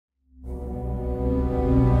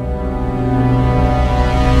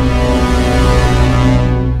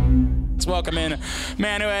welcome in a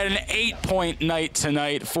man who had an 8-point night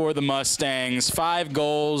tonight for the Mustangs. 5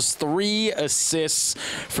 goals, 3 assists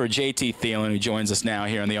for JT Thelen, who joins us now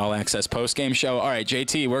here on the All Access Postgame Show. All right,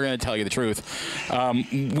 JT, we're going to tell you the truth.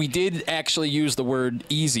 We did actually use the word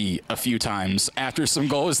easy a few times after some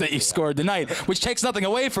goals that you scored tonight, which takes nothing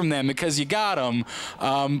away from them because you got them.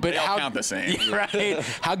 But how count the same. Yeah, right?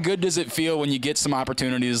 How good does it feel when you get some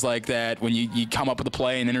opportunities like that, when you come up with a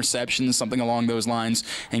play, an interception, something along those lines,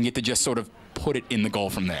 and get to just sort of put it in the goal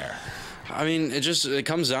from there? I mean, it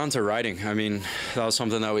comes down to writing. I mean, that was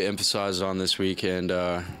something that we emphasized on this week, and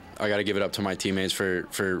I got to give it up to my teammates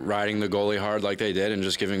for riding the goalie hard like they did and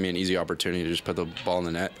just giving me an easy opportunity to just put the ball in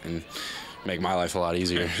the net and make my life a lot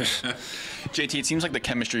easier. JT, it seems like the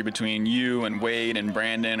chemistry between you and Wade and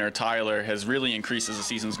Brandon or Tyler has really increased as the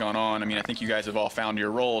season's gone on. I mean, I think you guys have all found your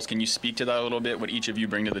roles. Can you speak to that a little bit, what each of you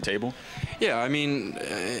bring to the table? Yeah, I mean,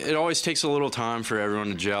 it always takes a little time for everyone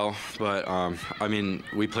to gel, but, I mean,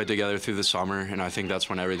 we played together through the summer, and I think that's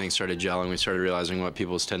when everything started gelling. We started realizing what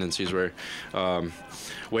people's tendencies were.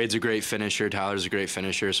 Wade's a great finisher, Tyler's a great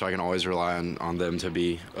finisher, so I can always rely on them to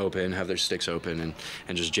be open, have their sticks open,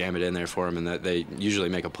 and just jam it in there for them, and that they usually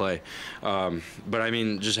make a play. But I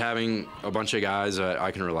mean, just having a bunch of guys that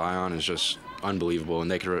I can rely on is just unbelievable,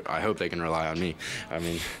 and I hope they can rely on me. I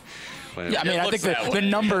mean, yeah, I mean, I think the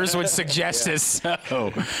numbers would suggest this. So.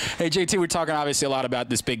 Hey, JT, we're talking obviously a lot about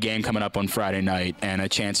this big game coming up on Friday night and a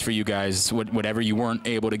chance for you guys, whatever you weren't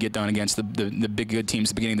able to get done against the big good teams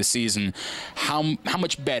at the beginning of the season. How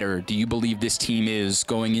much better do you believe this team is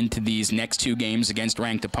going into these next 2 games against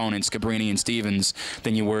ranked opponents, Cabrini and Stevens,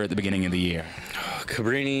 than you were at the beginning of the year?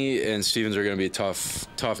 Cabrini and Stevens are going to be a tough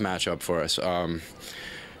matchup for us.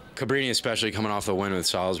 Cabrini, especially coming off the win with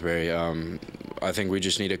Salisbury, I think we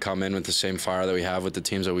just need to come in with the same fire that we have with the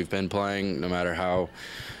teams that we've been playing, no matter how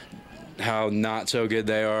not so good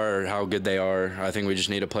they are or how good they are. I think we just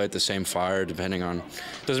need to play at the same fire, depending on,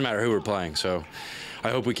 it doesn't matter who we're playing. So I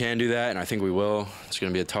hope we can do that, and I think we will. It's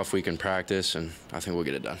going to be a tough week in practice, and I think we'll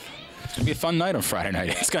get it done. It's going to be a fun night on Friday night.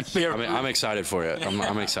 It's going to be I'm excited for it.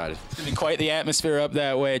 I'm excited. It's going to be quite the atmosphere up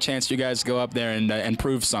that way. A chance for you guys to go up there and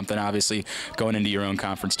prove something, obviously, going into your own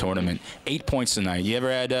conference tournament. 8 points tonight. You ever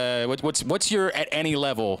had, what's your, at any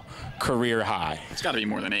level, career high? It's got to be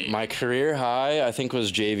more than 8. My career high, I think,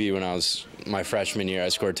 was JV when I was my freshman year. I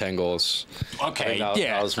scored 10 goals. Okay,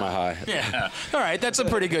 that was my high. Yeah. All right, that's a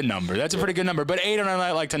pretty good number. That's a pretty good number. But 8 on a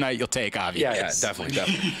night like tonight, you'll take, obviously. Yeah, definitely.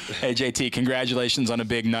 Hey, JT, congratulations on a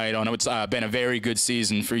big night. I know it's been a very good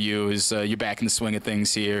season for you. As you're back in the swing of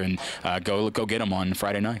things here, and go get them on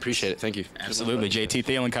Friday night. Appreciate it. Thank you. Absolutely. JT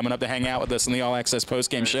Thelen coming up to hang out with us on the All Access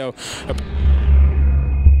Postgame Show.